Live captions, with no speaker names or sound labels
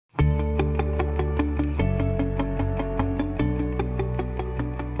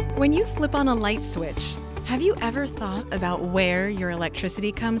When you flip on a light switch, have you ever thought about where your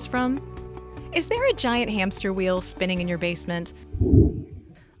electricity comes from? Is there a giant hamster wheel spinning in your basement?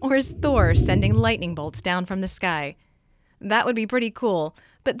 Or is Thor sending lightning bolts down from the sky? That would be pretty cool,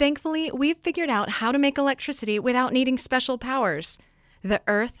 but thankfully we've figured out how to make electricity without needing special powers. The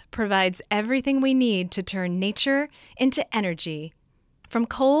Earth provides everything we need to turn nature into energy. From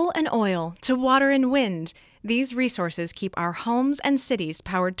coal and oil to water and wind, these resources keep our homes and cities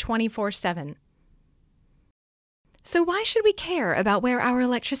powered 24/7. So why should we care about where our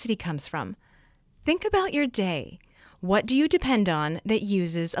electricity comes from? Think about your day. What do you depend on that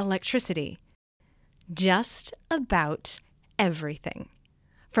uses electricity? Just about everything.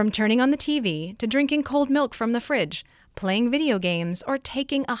 From turning on the TV to drinking cold milk from the fridge, playing video games, or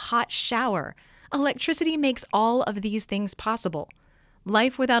taking a hot shower, electricity makes all of these things possible.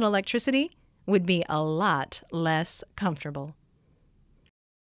 Life without electricity would be a lot less comfortable.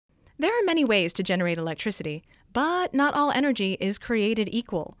 There are many ways to generate electricity, but not all energy is created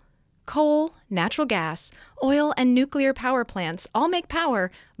equal. Coal, natural gas, oil, and nuclear power plants all make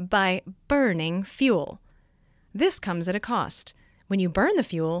power by burning fuel. This comes at a cost. When you burn the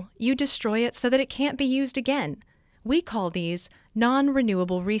fuel, you destroy it so that it can't be used again. We call these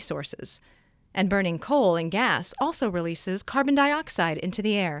non-renewable resources. And burning coal and gas also releases carbon dioxide into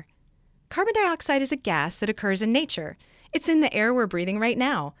the air. Carbon dioxide is a gas that occurs in nature. It's in the air we're breathing right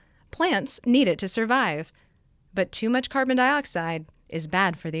now. Plants need it to survive. But too much carbon dioxide is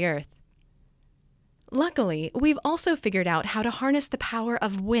bad for the Earth. Luckily, we've also figured out how to harness the power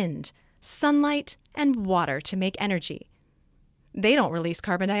of wind, sunlight, and water to make energy. They don't release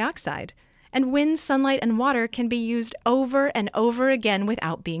carbon dioxide, and wind, sunlight, and water can be used over and over again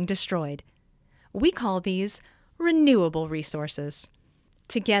without being destroyed. We call these renewable resources.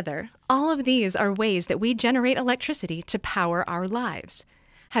 Together, all of these are ways that we generate electricity to power our lives.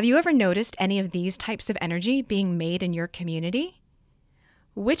 Have you ever noticed any of these types of energy being made in your community?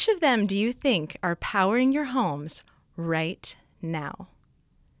 Which of them do you think are powering your homes right now?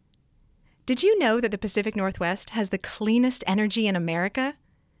 Did you know that the Pacific Northwest has the cleanest energy in America?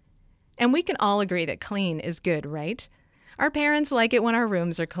 And we can all agree that clean is good, right? Our parents like it when our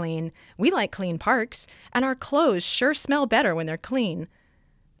rooms are clean. We like clean parks, and our clothes sure smell better when they're clean.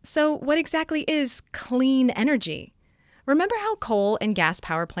 So what exactly is clean energy? Remember how coal and gas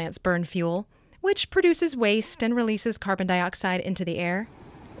power plants burn fuel, which produces waste and releases carbon dioxide into the air?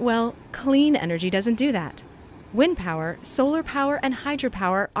 Well, clean energy doesn't do that. Wind power, solar power, and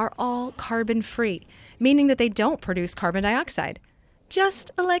hydropower are all carbon-free, meaning that they don't produce carbon dioxide, just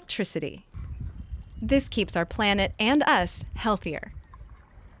electricity. This keeps our planet and us healthier.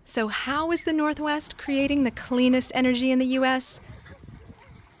 So how is the Northwest creating the cleanest energy in the U.S.?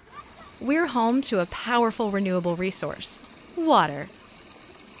 We're home to a powerful renewable resource, water.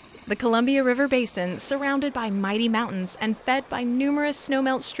 The Columbia River Basin, surrounded by mighty mountains and fed by numerous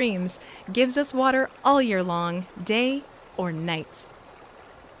snowmelt streams, gives us water all year long, day or night.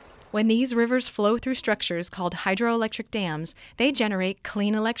 When these rivers flow through structures called hydroelectric dams, they generate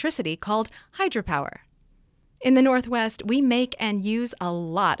clean electricity called hydropower. In the Northwest, we make and use a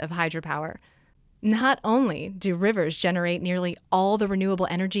lot of hydropower. Not only do rivers generate nearly all the renewable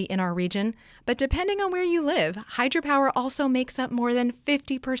energy in our region, but depending on where you live, hydropower also makes up more than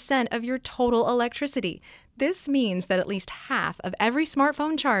 50% of your total electricity. This means that at least half of every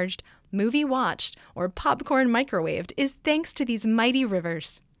smartphone charged, movie watched, or popcorn microwaved is thanks to these mighty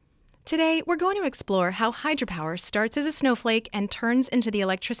rivers. Today, we're going to explore how hydropower starts as a snowflake and turns into the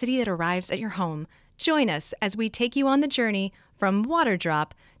electricity that arrives at your home. Join us as we take you on the journey from water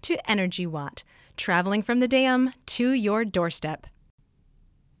drop to energy watt, traveling from the dam to your doorstep.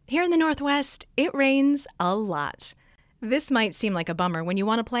 Here in the Northwest, it rains a lot. This might seem like a bummer when you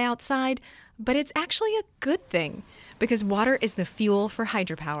want to play outside, but it's actually a good thing because water is the fuel for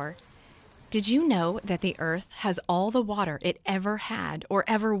hydropower. Did you know that the Earth has all the water it ever had or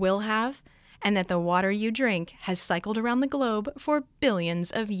ever will have, and that the water you drink has cycled around the globe for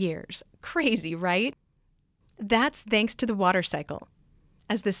billions of years? Crazy, right? That's thanks to the water cycle.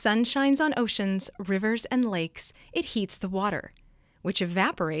 As the sun shines on oceans, rivers, and lakes, it heats the water, which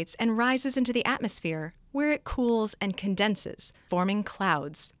evaporates and rises into the atmosphere, where it cools and condenses, forming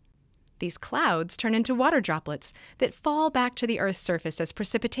clouds. These clouds turn into water droplets that fall back to the Earth's surface as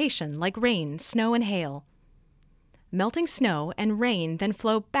precipitation, like rain, snow, and hail. Melting snow and rain then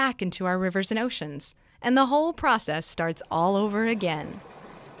flow back into our rivers and oceans, and the whole process starts all over again.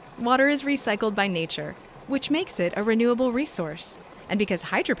 Water is recycled by nature, which makes it a renewable resource. And because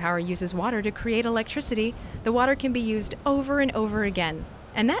hydropower uses water to create electricity, the water can be used over and over again,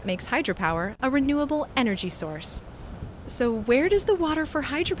 and that makes hydropower a renewable energy source. So where does the water for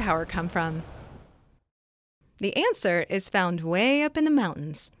hydropower come from? The answer is found way up in the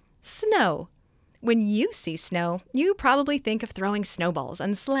mountains. Snow. When you see snow, you probably think of throwing snowballs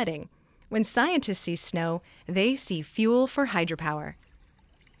and sledding. When scientists see snow, they see fuel for hydropower.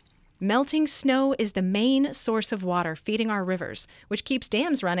 Melting snow is the main source of water feeding our rivers, which keeps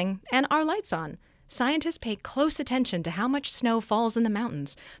dams running and our lights on. Scientists pay close attention to how much snow falls in the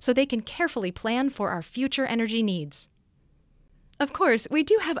mountains so they can carefully plan for our future energy needs. Of course, we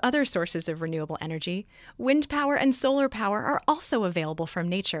do have other sources of renewable energy. Wind power and solar power are also available from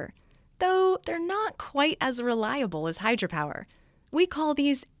nature, though they're not quite as reliable as hydropower. We call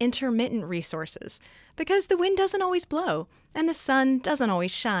these intermittent resources because the wind doesn't always blow and the sun doesn't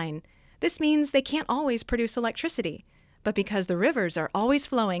always shine. This means they can't always produce electricity. But because the rivers are always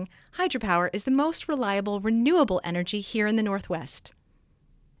flowing, hydropower is the most reliable renewable energy here in the Northwest.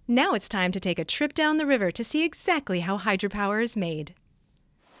 Now it's time to take a trip down the river to see exactly how hydropower is made.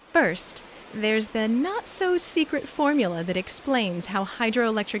 First, there's the not-so-secret formula that explains how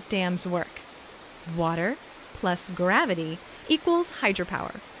hydroelectric dams work. Water plus gravity equals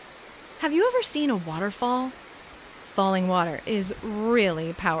hydropower. Have you ever seen a waterfall? Falling water is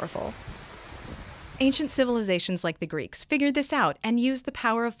really powerful. Ancient civilizations like the Greeks figured this out and used the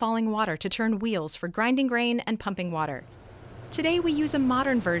power of falling water to turn wheels for grinding grain and pumping water. Today we use a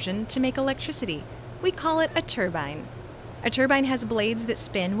modern version to make electricity. We call it a turbine. A turbine has blades that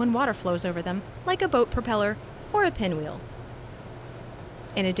spin when water flows over them, like a boat propeller or a pinwheel.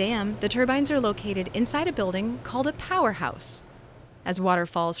 In a dam, the turbines are located inside a building called a powerhouse. As water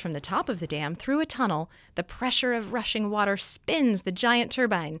falls from the top of the dam through a tunnel, the pressure of rushing water spins the giant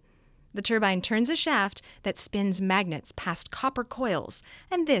turbine. The turbine turns a shaft that spins magnets past copper coils,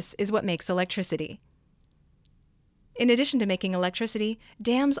 and this is what makes electricity. In addition to making electricity,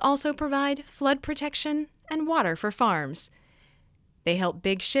 dams also provide flood protection and water for farms. They help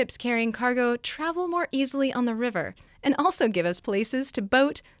big ships carrying cargo travel more easily on the river and also give us places to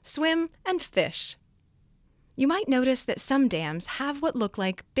boat, swim, and fish. You might notice that some dams have what look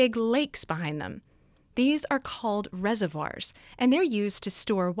like big lakes behind them. These are called reservoirs, and they're used to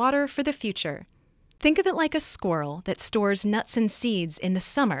store water for the future. Think of it like a squirrel that stores nuts and seeds in the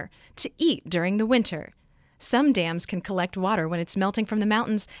summer to eat during the winter. Some dams can collect water when it's melting from the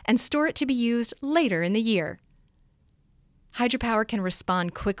mountains and store it to be used later in the year. Hydropower can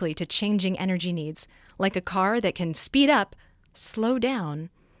respond quickly to changing energy needs, like a car that can speed up, slow down,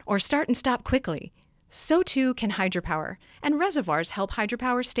 or start and stop quickly. So too can hydropower, and reservoirs help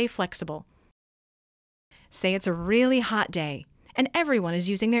hydropower stay flexible. Say it's a really hot day, and everyone is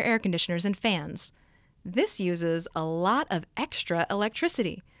using their air conditioners and fans. This uses a lot of extra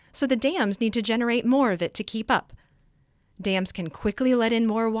electricity, so the dams need to generate more of it to keep up. Dams can quickly let in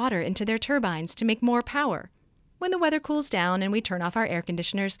more water into their turbines to make more power. When the weather cools down and we turn off our air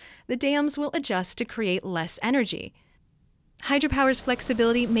conditioners, the dams will adjust to create less energy. Hydropower's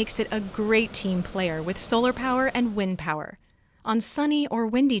flexibility makes it a great team player with solar power and wind power. On sunny or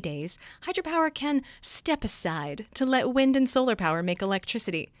windy days, hydropower can step aside to let wind and solar power make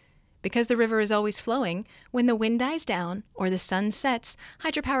electricity. Because the river is always flowing, when the wind dies down or the sun sets,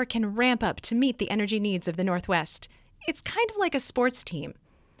 hydropower can ramp up to meet the energy needs of the Northwest. It's kind of like a sports team.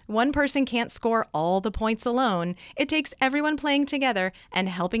 One person can't score all the points alone. It takes everyone playing together and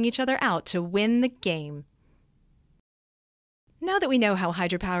helping each other out to win the game. Now that we know how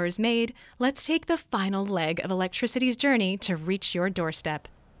hydropower is made, let's take the final leg of electricity's journey to reach your doorstep.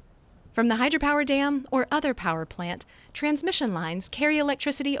 From the hydropower dam or other power plant, transmission lines carry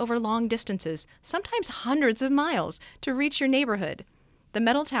electricity over long distances, sometimes hundreds of miles, to reach your neighborhood. The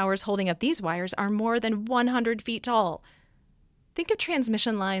metal towers holding up these wires are more than 100 feet tall. Think of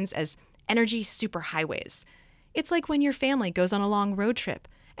transmission lines as energy superhighways. It's like when your family goes on a long road trip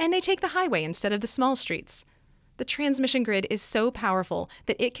and they take the highway instead of the small streets. The transmission grid is so powerful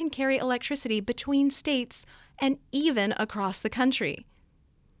that it can carry electricity between states and even across the country.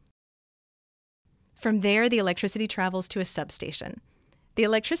 From there, the electricity travels to a substation. The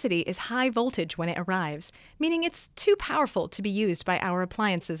electricity is high voltage when it arrives, meaning it's too powerful to be used by our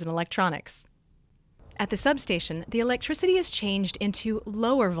appliances and electronics. At the substation, the electricity is changed into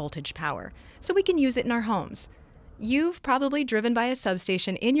lower voltage power, so we can use it in our homes. You've probably driven by a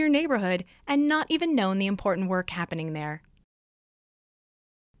substation in your neighborhood and not even known the important work happening there.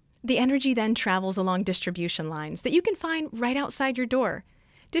 The energy then travels along distribution lines that you can find right outside your door.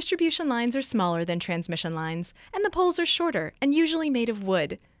 Distribution lines are smaller than transmission lines, and the poles are shorter and usually made of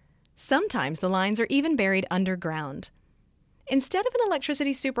wood. Sometimes the lines are even buried underground. Instead of an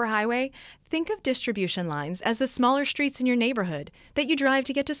electricity superhighway, think of distribution lines as the smaller streets in your neighborhood that you drive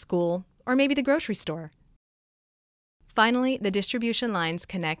to get to school or maybe the grocery store. Finally, the distribution lines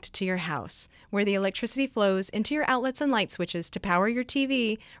connect to your house, where the electricity flows into your outlets and light switches to power your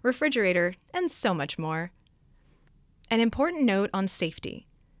TV, refrigerator, and so much more. An important note on safety.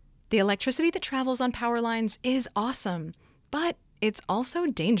 The electricity that travels on power lines is awesome, but it's also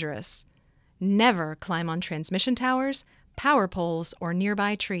dangerous. Never climb on transmission towers, power poles, or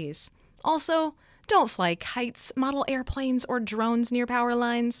nearby trees. Also, don't fly kites, model airplanes, or drones near power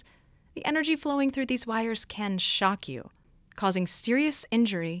lines. The energy flowing through these wires can shock you, causing serious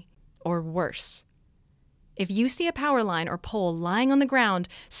injury or worse. If you see a power line or pole lying on the ground,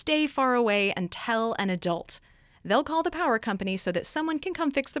 stay far away and tell an adult. They'll call the power company so that someone can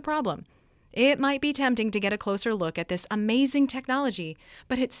come fix the problem. It might be tempting to get a closer look at this amazing technology,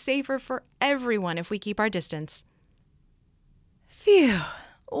 but it's safer for everyone if we keep our distance. Phew,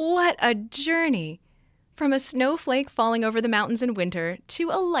 what a journey! From a snowflake falling over the mountains in winter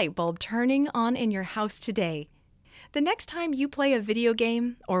to a light bulb turning on in your house today. The next time you play a video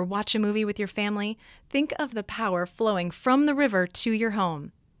game or watch a movie with your family, think of the power flowing from the river to your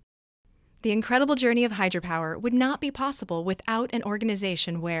home. The incredible journey of hydropower would not be possible without an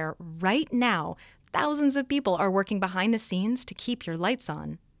organization where, right now, thousands of people are working behind the scenes to keep your lights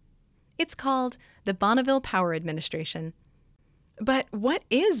on. It's called the Bonneville Power Administration. But what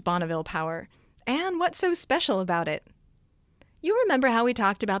is Bonneville Power? And what's so special about it? You remember how we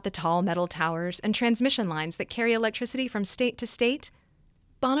talked about the tall metal towers and transmission lines that carry electricity from state to state?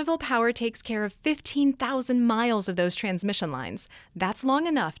 Bonneville Power takes care of 15,000 miles of those transmission lines. That's long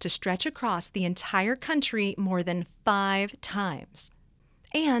enough to stretch across the entire country more than 5 times.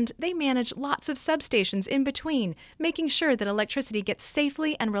 And they manage lots of substations in between, making sure that electricity gets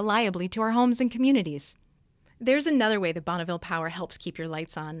safely and reliably to our homes and communities. There's another way that Bonneville Power helps keep your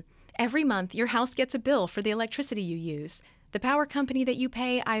lights on. Every month, your house gets a bill for the electricity you use. The power company that you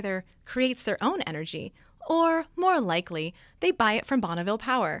pay either creates their own energy, or, more likely, they buy it from Bonneville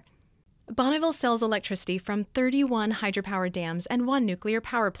Power. Bonneville sells electricity from 31 hydropower dams and 1 nuclear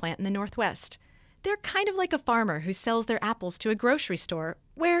power plant in the Northwest. They're kind of like a farmer who sells their apples to a grocery store,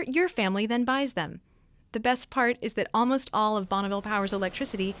 where your family then buys them. The best part is that almost all of Bonneville Power's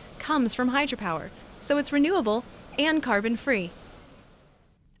electricity comes from hydropower, so it's renewable and carbon-free.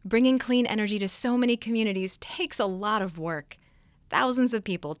 Bringing clean energy to so many communities takes a lot of work. Thousands of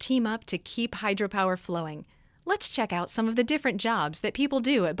people team up to keep hydropower flowing. Let's check out some of the different jobs that people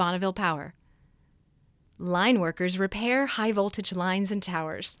do at Bonneville Power. Line workers repair high-voltage lines and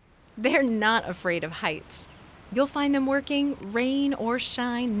towers. They're not afraid of heights. You'll find them working rain or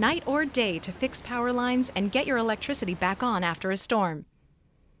shine, night or day to fix power lines and get your electricity back on after a storm.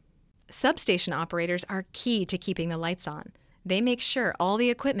 Substation operators are key to keeping the lights on. They make sure all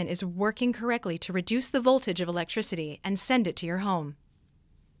the equipment is working correctly to reduce the voltage of electricity and send it to your home.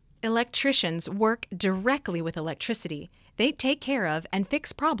 Electricians work directly with electricity. They take care of and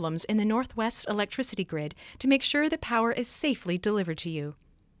fix problems in the Northwest electricity grid to make sure that power is safely delivered to you.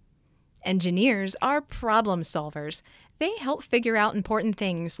 Engineers are problem solvers. They help figure out important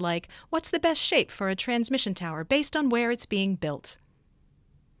things like what's the best shape for a transmission tower based on where it's being built.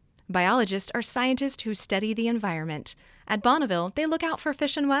 Biologists are scientists who study the environment. At Bonneville, they look out for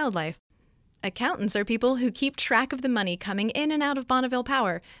fish and wildlife. Accountants are people who keep track of the money coming in and out of Bonneville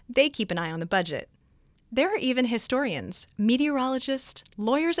Power. They keep an eye on the budget. There are even historians, meteorologists,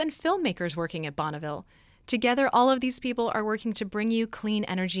 lawyers, and filmmakers working at Bonneville. Together, all of these people are working to bring you clean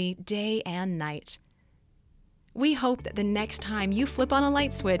energy day and night. We hope that the next time you flip on a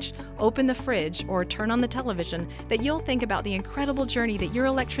light switch, open the fridge, or turn on the television, that you'll think about the incredible journey that your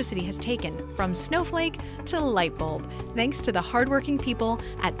electricity has taken from snowflake to light bulb, thanks to the hardworking people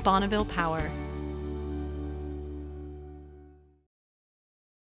at Bonneville Power.